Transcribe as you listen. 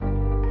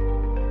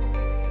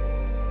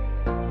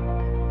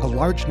A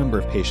large number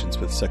of patients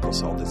with sickle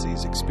cell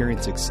disease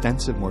experience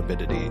extensive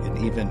morbidity and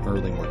even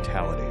early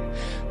mortality.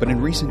 But in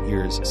recent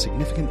years,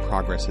 significant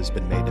progress has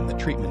been made in the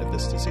treatment of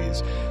this disease,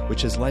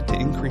 which has led to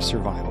increased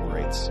survival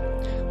rates.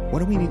 What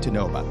do we need to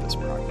know about this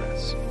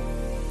progress?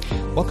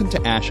 Welcome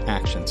to ASH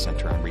Action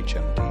Center on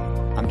ReachMD.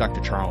 I'm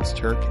Dr. Charles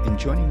Turck, and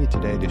joining me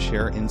today to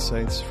share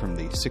insights from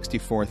the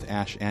 64th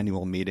ASH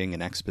Annual Meeting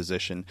and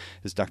Exposition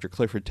is Dr.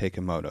 Clifford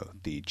Takemoto,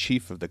 the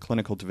Chief of the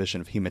Clinical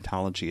Division of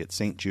Hematology at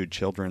St. Jude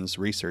Children's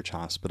Research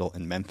Hospital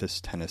in Memphis,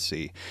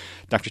 Tennessee.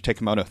 Dr.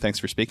 Takemoto, thanks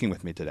for speaking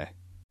with me today.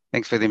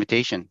 Thanks for the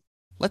invitation.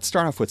 Let's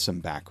start off with some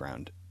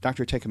background.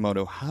 Dr.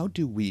 Takemoto, how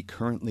do we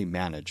currently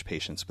manage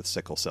patients with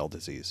sickle cell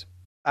disease?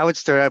 I would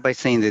start out by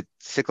saying that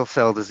sickle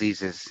cell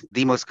disease is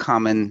the most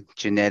common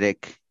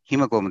genetic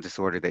hemoglobin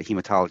disorder that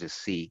hematologists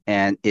see.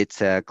 And it's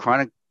a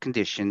chronic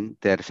condition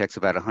that affects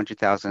about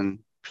 100,000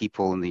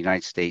 people in the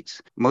United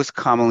States, most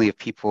commonly of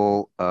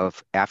people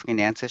of African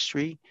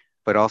ancestry,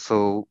 but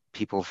also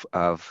people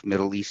of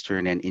Middle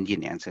Eastern and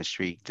Indian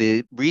ancestry.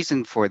 The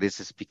reason for this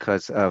is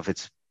because of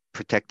its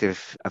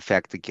protective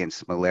effect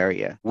against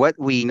malaria. What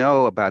we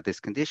know about this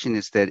condition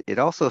is that it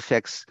also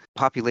affects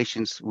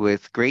populations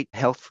with great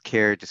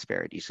healthcare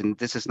disparities. And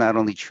this is not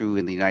only true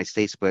in the United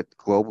States, but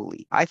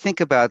globally. I think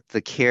about the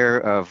care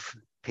of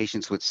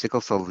patients with sickle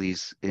cell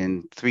disease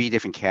in three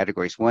different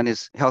categories. One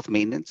is health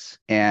maintenance,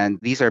 and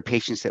these are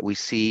patients that we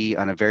see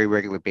on a very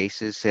regular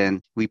basis,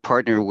 and we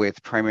partner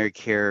with primary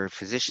care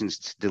physicians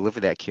to deliver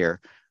that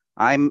care.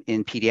 I'm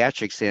in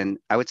pediatrics, and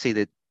I would say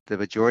that the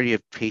majority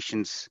of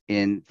patients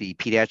in the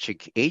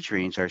pediatric age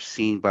range are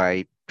seen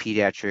by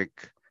pediatric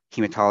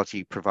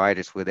hematology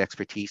providers with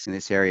expertise in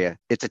this area.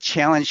 It's a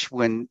challenge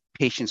when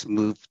patients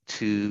move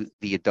to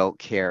the adult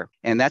care,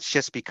 and that's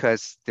just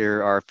because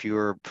there are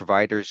fewer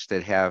providers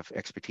that have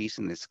expertise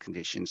in this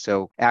condition.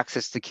 So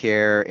access to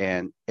care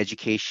and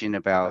education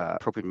about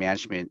appropriate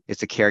management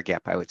is a care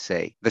gap, I would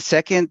say. The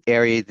second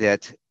area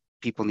that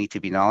people need to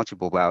be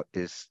knowledgeable about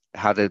is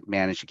how to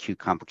manage acute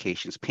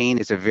complications. Pain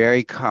is a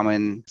very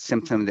common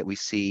symptom that we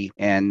see,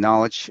 and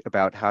knowledge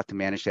about how to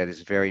manage that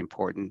is very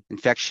important.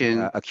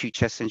 Infection, acute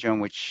chest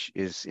syndrome, which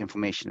is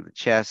inflammation of the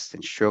chest,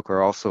 and stroke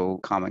are also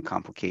common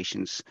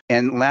complications.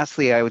 And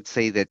lastly, I would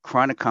say that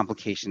chronic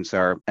complications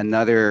are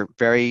another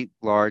very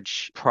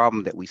large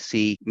problem that we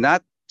see,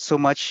 not so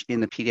much in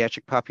the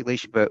pediatric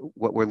population, but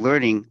what we're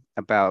learning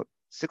about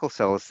sickle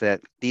cell is that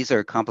these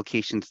are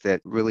complications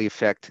that really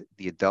affect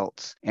the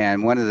adults.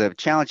 And one of the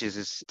challenges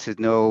is to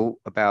know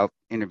about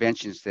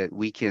interventions that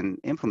we can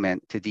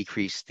implement to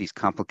decrease these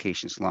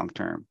complications long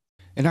term.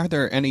 And are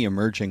there any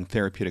emerging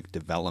therapeutic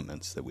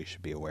developments that we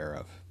should be aware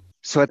of?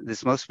 So at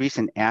this most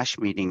recent ASH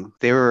meeting,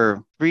 there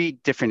were three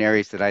different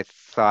areas that I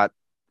thought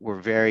were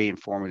very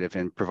informative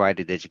and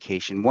provided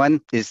education.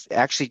 One is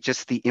actually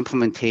just the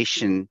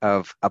implementation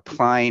of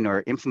applying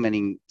or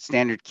implementing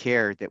standard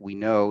care that we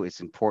know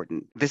is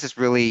important. This is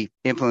really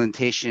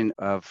implementation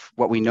of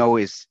what we know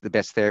is the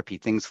best therapy,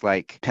 things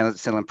like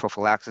penicillin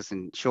prophylaxis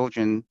in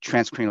children,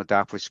 transcranial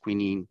Doppler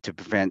screening to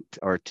prevent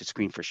or to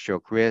screen for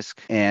stroke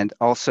risk, and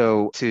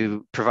also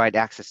to provide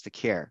access to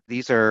care.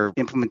 These are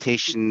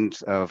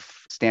implementations of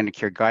standard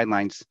care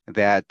guidelines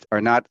that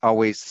are not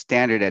always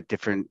standard at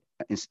different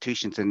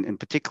institutions. And in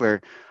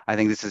particular, I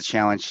think this is a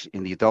challenge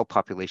in the adult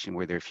population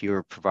where there are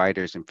fewer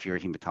providers and fewer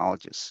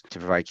hematologists to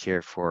provide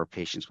care for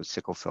patients with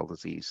sickle cell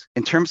disease.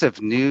 In terms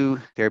of new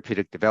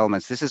therapeutic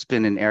developments, this has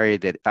been an area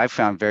that I've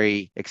found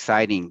very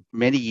exciting.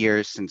 Many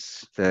years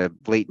since the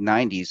late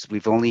 90s,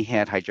 we've only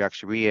had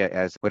hydroxyurea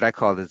as what I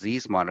call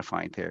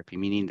disease-modifying therapy,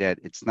 meaning that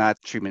it's not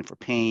treatment for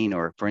pain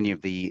or for any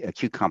of the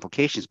acute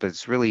complications, but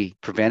it's really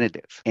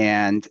preventative.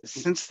 And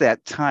since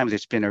that time,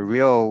 there's been a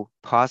real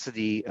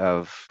paucity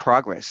of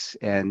progress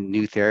and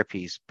new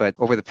therapies. But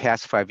over the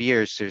past 5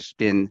 years, there's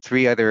been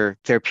three other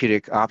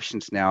therapeutic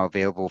options now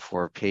available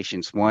for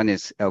patients. One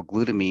is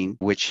L-glutamine,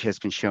 which has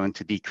been shown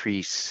to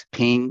decrease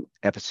pain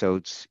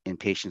episodes in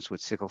patients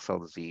with sickle cell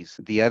disease.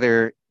 The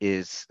other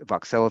is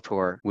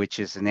voxelotor, which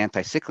is an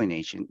anti-sickling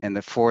agent. And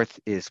the fourth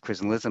is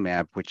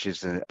crizanlizumab, which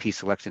is a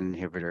p-selectin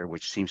inhibitor,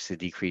 which seems to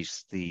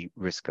decrease the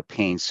risk of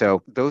pain.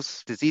 So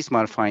those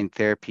disease-modifying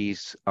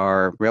therapies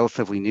are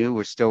relatively new.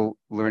 We're still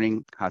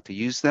learning how to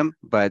use them,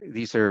 but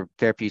these are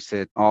therapies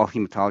that all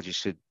hematologists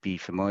should be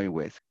familiar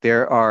with.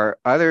 There are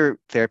other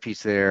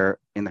therapies that are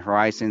in the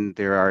horizon.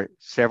 There are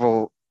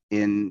several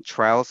in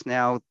trials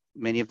now.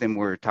 Many of them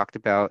were talked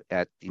about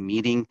at the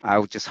meeting. I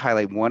would just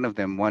highlight one of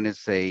them. One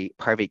is a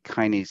pyruvate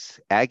kinase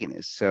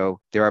agonist. So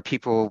there are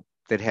people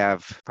that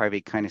have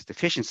pyruvate kinase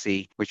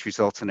deficiency, which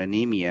results in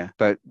anemia.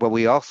 But what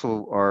we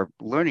also are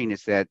learning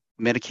is that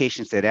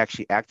medications that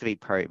actually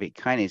activate pyruvate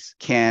kinase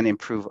can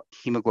improve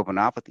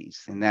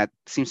hemoglobinopathies. And that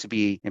seems to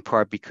be in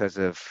part because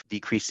of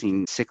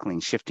decreasing sickling,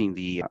 shifting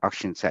the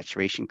oxygen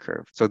saturation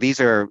curve. So these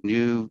are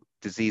new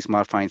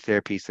disease-modifying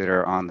therapies that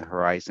are on the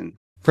horizon.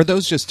 For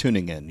those just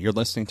tuning in, you're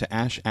listening to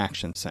ASH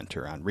Action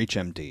Center on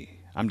ReachMD.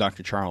 I'm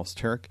Dr. Charles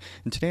Turck,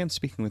 and today I'm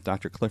speaking with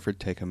Dr. Clifford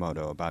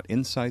Takemoto about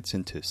insights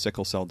into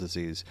sickle cell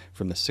disease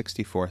from the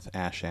 64th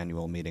ASH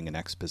Annual Meeting and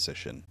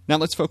Exposition. Now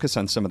let's focus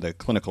on some of the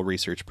clinical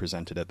research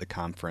presented at the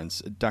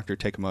conference. Dr.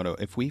 Takemoto,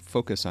 if we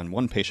focus on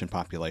one patient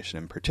population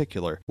in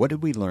particular, what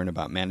did we learn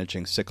about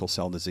managing sickle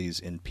cell disease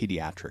in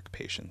pediatric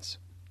patients?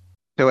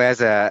 So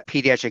as a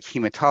pediatric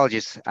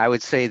hematologist, I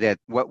would say that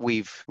what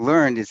we've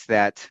learned is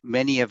that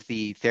many of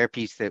the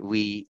therapies that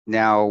we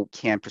now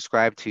can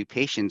prescribe to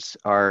patients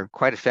are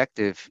quite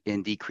effective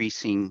in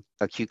decreasing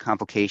acute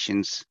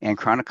complications and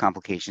chronic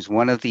complications.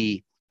 One of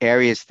the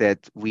areas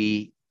that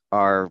we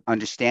are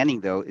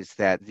understanding, though, is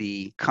that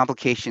the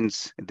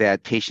complications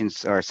that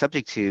patients are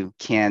subject to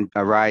can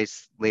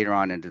arise later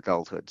on in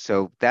adulthood.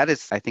 So that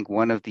is, I think,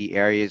 one of the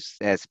areas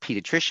as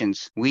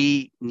pediatricians,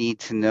 we need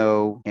to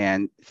know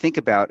and think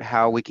about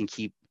how we can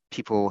keep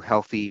people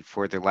healthy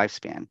for their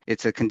lifespan.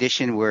 It's a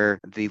condition where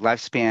the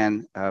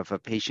lifespan of a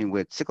patient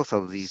with sickle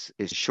cell disease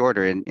is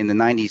shorter. And in the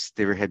 90s,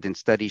 there had been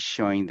studies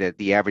showing that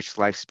the average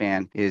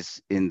lifespan is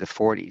in the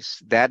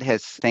 40s. That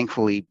has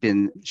thankfully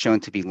been shown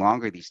to be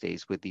longer these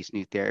days with these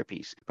new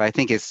therapies. But I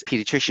think as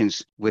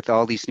pediatricians, with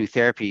all these new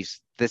therapies,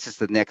 this is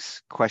the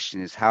next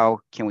question, is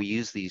how can we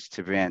use these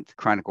to prevent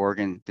chronic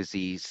organ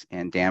disease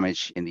and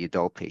damage in the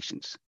adult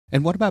patients?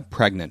 And what about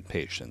pregnant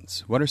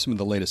patients? What are some of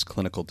the latest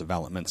clinical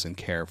developments in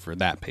care for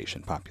that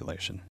patient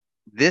population?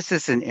 This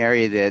is an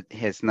area that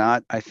has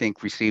not, I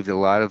think, received a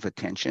lot of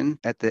attention.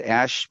 At the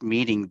ASH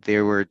meeting,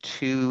 there were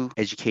two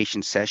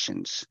education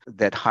sessions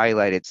that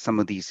highlighted some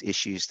of these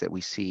issues that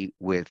we see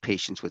with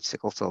patients with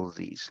sickle cell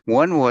disease.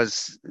 One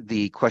was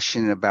the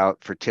question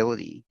about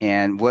fertility,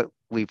 and what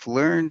we've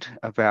learned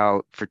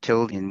about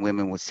fertility in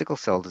women with sickle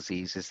cell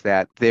disease is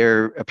that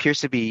there appears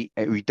to be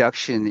a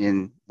reduction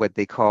in what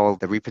they call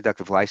the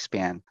reproductive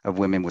lifespan of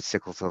women with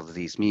sickle cell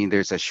disease, meaning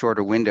there's a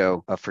shorter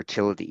window of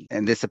fertility.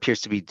 And this appears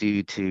to be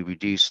due to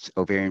reduced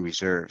ovarian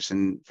reserves.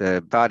 And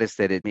the thought is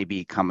that it may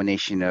be a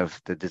combination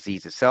of the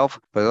disease itself,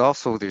 but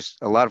also there's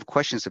a lot of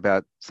questions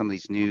about some of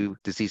these new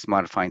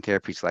disease-modifying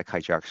therapies like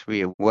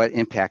hydroxyurea, what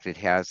impact it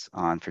has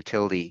on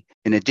fertility.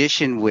 In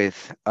addition,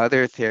 with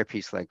other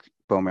therapies like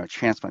bone marrow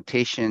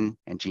transplantation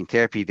and gene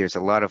therapy, there's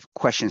a lot of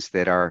questions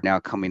that are now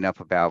coming up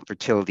about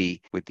fertility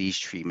with these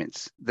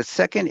treatments. The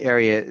second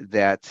area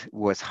that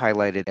was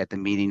highlighted at the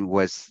meeting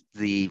was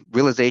the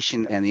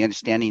realization and the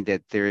understanding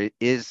that there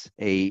is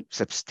a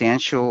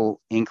substantial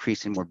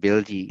increase in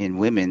morbidity in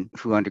women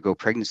who undergo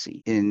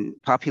pregnancy. In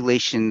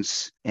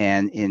populations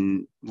and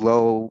in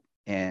low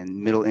and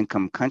middle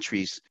income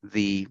countries,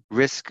 the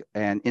risk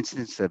and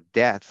incidence of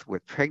death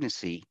with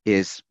pregnancy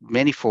is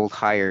many-fold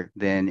higher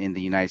than in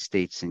the United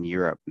States and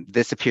Europe.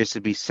 This appears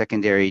to be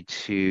secondary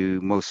to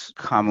most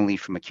commonly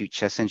from acute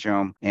chest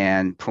syndrome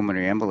and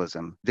pulmonary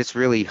embolism. This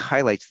really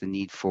highlights the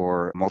need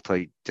for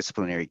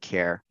multidisciplinary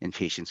care in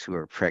patients who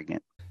are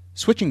pregnant.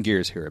 Switching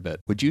gears here a bit,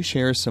 would you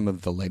share some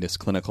of the latest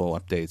clinical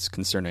updates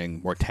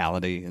concerning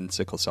mortality in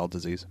sickle cell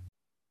disease?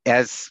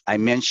 As I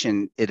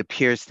mentioned, it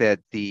appears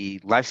that the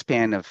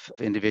lifespan of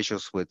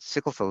individuals with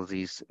sickle cell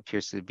disease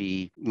appears to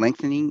be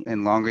lengthening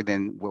and longer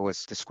than what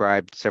was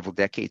described several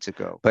decades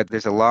ago. But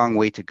there's a long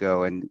way to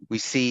go, and we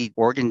see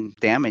organ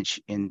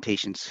damage in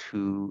patients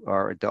who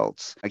are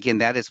adults. Again,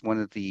 that is one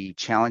of the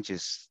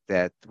challenges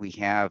that we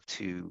have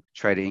to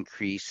try to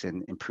increase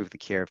and improve the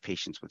care of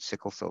patients with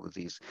sickle cell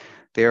disease.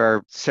 There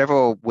are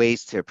several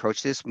ways to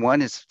approach this.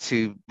 One is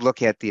to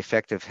look at the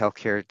effect of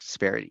healthcare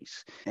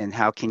disparities and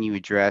how can you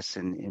address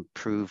and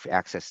improve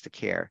access to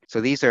care. So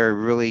these are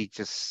really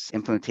just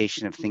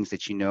implementation of things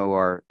that you know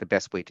are the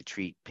best way to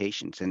treat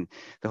patients. And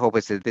the hope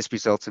is that this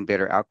results in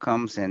better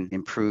outcomes and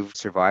improved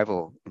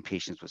survival in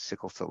patients with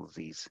sickle cell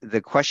disease.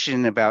 The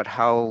question about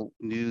how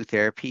new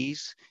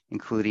therapies,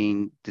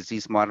 including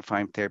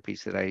disease-modifying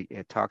therapies that I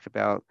had talked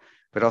about,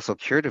 but also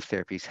curative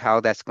therapies,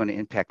 how that's going to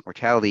impact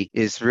mortality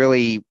is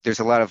really,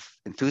 there's a lot of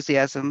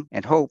enthusiasm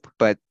and hope,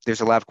 but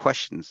there's a lot of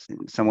questions.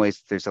 In some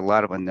ways, there's a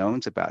lot of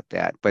unknowns about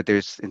that, but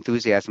there's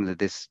enthusiasm that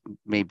this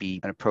may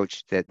be an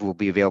approach that will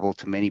be available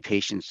to many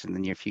patients in the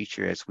near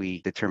future as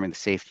we determine the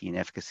safety and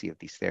efficacy of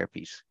these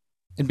therapies.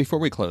 And before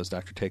we close,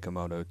 Dr.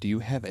 Takemoto, do you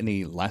have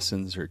any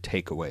lessons or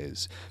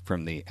takeaways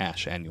from the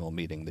ASH annual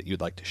meeting that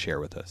you'd like to share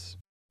with us?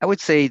 I would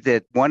say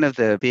that one of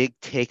the big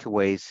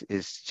takeaways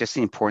is just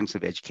the importance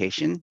of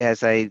education.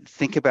 As I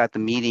think about the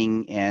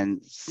meeting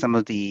and some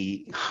of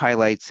the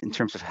highlights in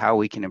terms of how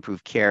we can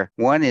improve care,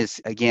 one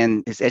is,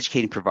 again, is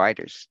educating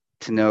providers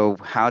to know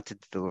how to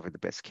deliver the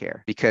best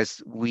care,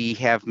 because we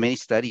have many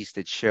studies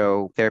that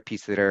show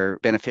therapies that are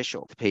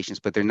beneficial to patients,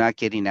 but they're not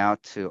getting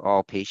out to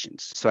all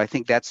patients. So I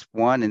think that's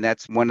one, and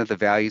that's one of the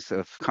values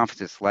of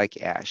conferences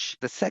like ASH.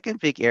 The second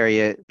big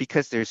area,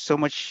 because there's so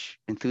much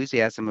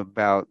enthusiasm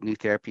about new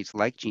therapies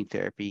like gene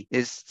therapy,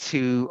 is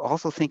to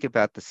also think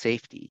about the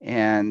safety.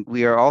 And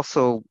we are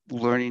also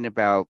learning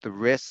about the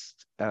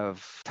risks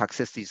of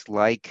toxicities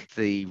like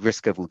the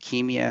risk of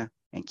leukemia,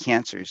 and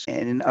cancers.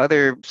 And in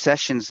other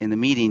sessions in the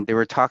meeting, there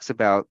were talks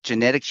about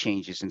genetic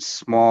changes in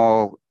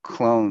small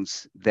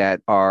clones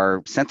that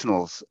are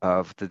sentinels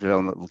of the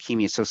development of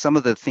leukemia. So some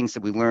of the things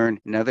that we learn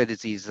in other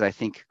diseases, I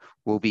think,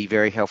 will be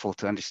very helpful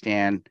to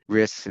understand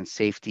risks and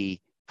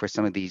safety for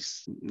some of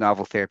these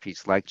novel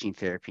therapies like gene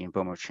therapy and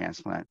bone marrow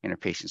transplant in our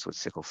patients with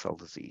sickle cell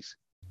disease.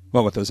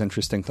 Well, with those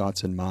interesting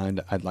thoughts in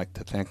mind, I'd like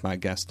to thank my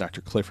guest,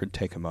 Dr. Clifford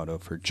Takemoto,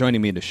 for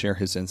joining me to share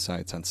his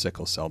insights on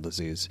sickle cell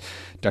disease.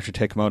 Dr.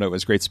 Takemoto, it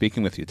was great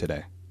speaking with you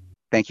today.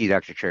 Thank you,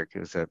 Dr. Turck. It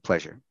was a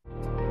pleasure.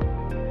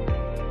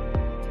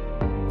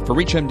 For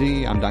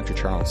ReachMD, I'm Dr.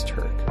 Charles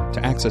Turck.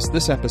 To access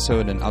this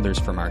episode and others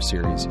from our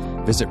series,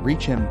 visit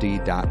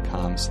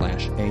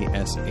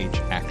reachmd.com/ASH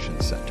Action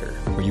Center,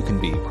 where you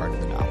can be part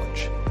of the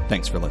knowledge.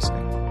 Thanks for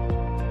listening.